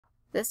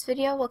This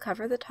video will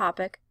cover the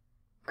topic,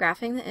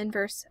 graphing the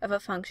inverse of a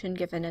function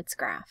given its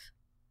graph.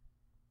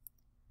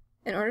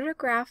 In order to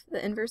graph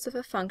the inverse of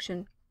a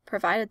function,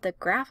 provided the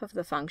graph of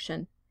the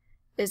function,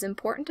 it is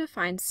important to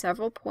find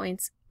several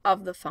points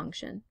of the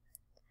function.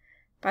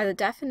 By the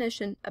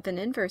definition of an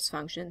inverse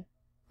function,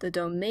 the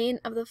domain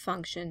of the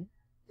function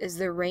is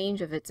the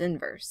range of its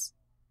inverse,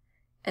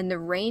 and the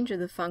range of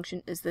the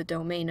function is the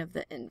domain of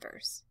the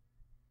inverse.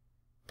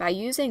 By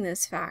using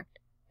this fact,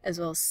 as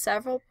well as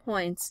several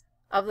points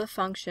of the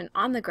function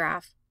on the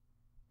graph,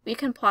 we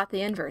can plot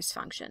the inverse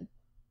function.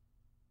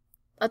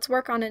 Let's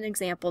work on an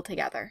example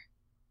together.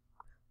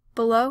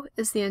 Below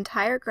is the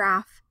entire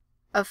graph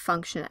of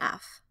function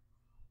f.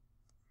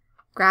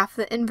 Graph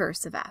the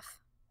inverse of f.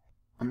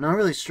 I'm not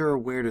really sure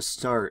where to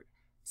start.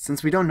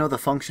 Since we don't know the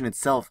function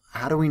itself,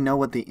 how do we know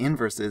what the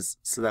inverse is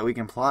so that we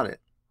can plot it?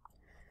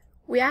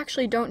 We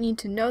actually don't need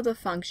to know the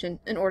function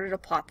in order to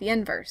plot the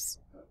inverse.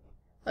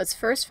 Let's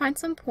first find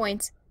some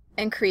points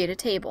and create a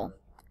table.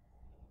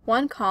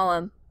 One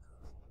column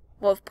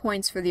will have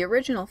points for the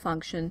original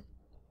function,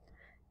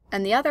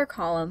 and the other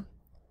column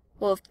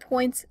will have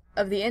points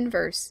of the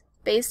inverse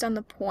based on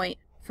the point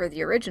for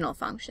the original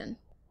function.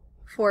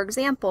 For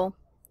example,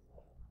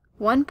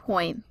 one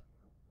point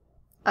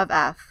of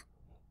f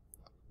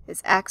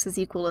is x is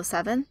equal to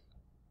 7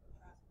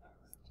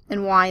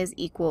 and y is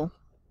equal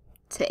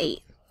to 8.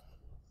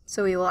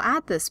 So we will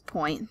add this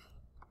point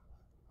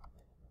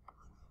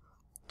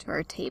to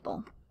our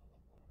table.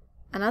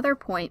 Another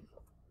point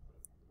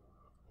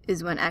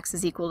is when x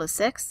is equal to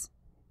 6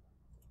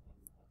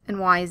 and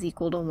y is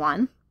equal to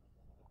 1.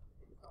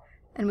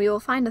 And we will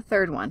find a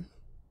third one,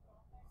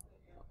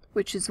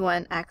 which is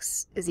when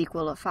x is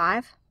equal to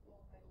 5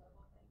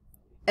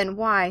 and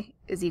y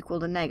is equal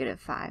to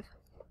 -5.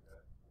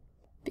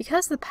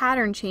 Because the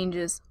pattern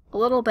changes a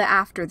little bit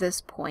after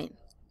this point,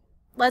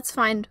 let's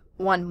find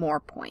one more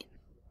point.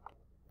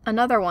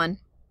 Another one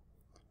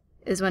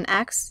is when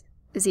x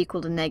is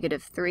equal to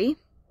 -3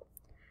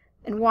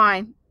 and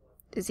y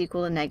is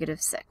equal to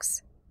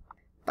 -6.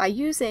 By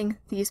using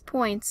these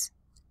points,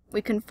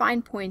 we can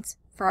find points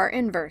for our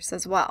inverse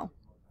as well.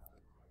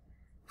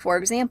 For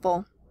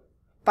example,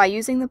 by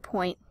using the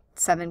point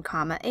 7,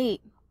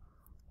 8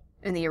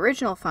 in the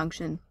original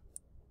function,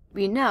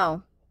 we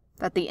know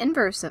that the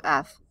inverse of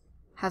f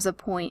has a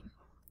point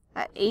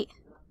at 8,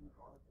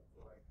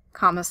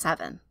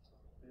 7.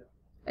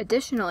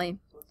 Additionally,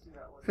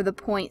 for the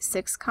point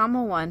 6,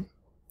 1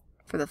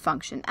 for the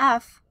function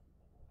f,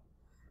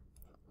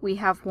 we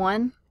have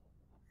 1,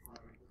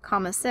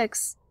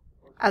 6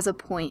 as a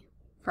point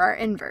for our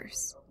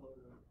inverse.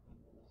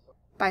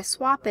 By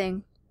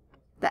swapping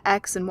the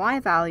x and y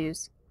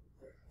values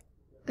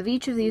of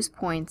each of these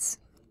points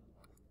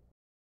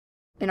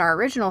in our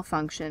original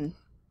function,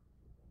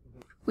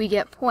 we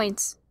get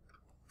points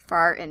for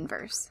our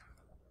inverse.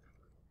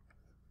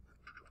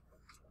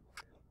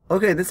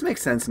 Okay, this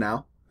makes sense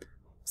now.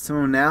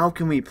 So now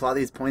can we plot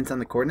these points on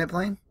the coordinate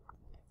plane?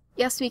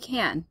 Yes, we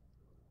can.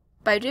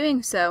 By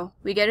doing so,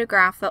 we get a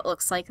graph that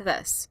looks like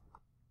this.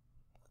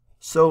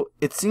 So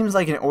it seems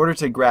like in order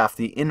to graph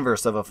the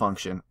inverse of a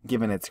function,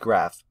 given its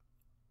graph,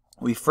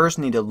 we first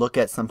need to look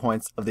at some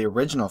points of the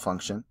original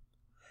function,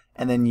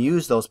 and then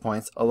use those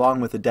points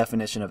along with the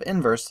definition of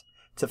inverse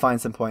to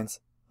find some points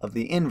of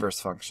the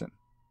inverse function.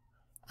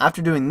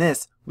 After doing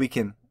this, we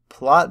can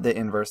plot the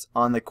inverse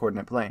on the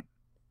coordinate plane.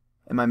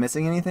 Am I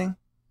missing anything?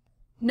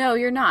 No,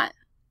 you're not.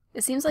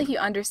 It seems like you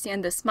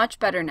understand this much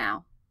better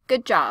now.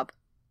 Good job.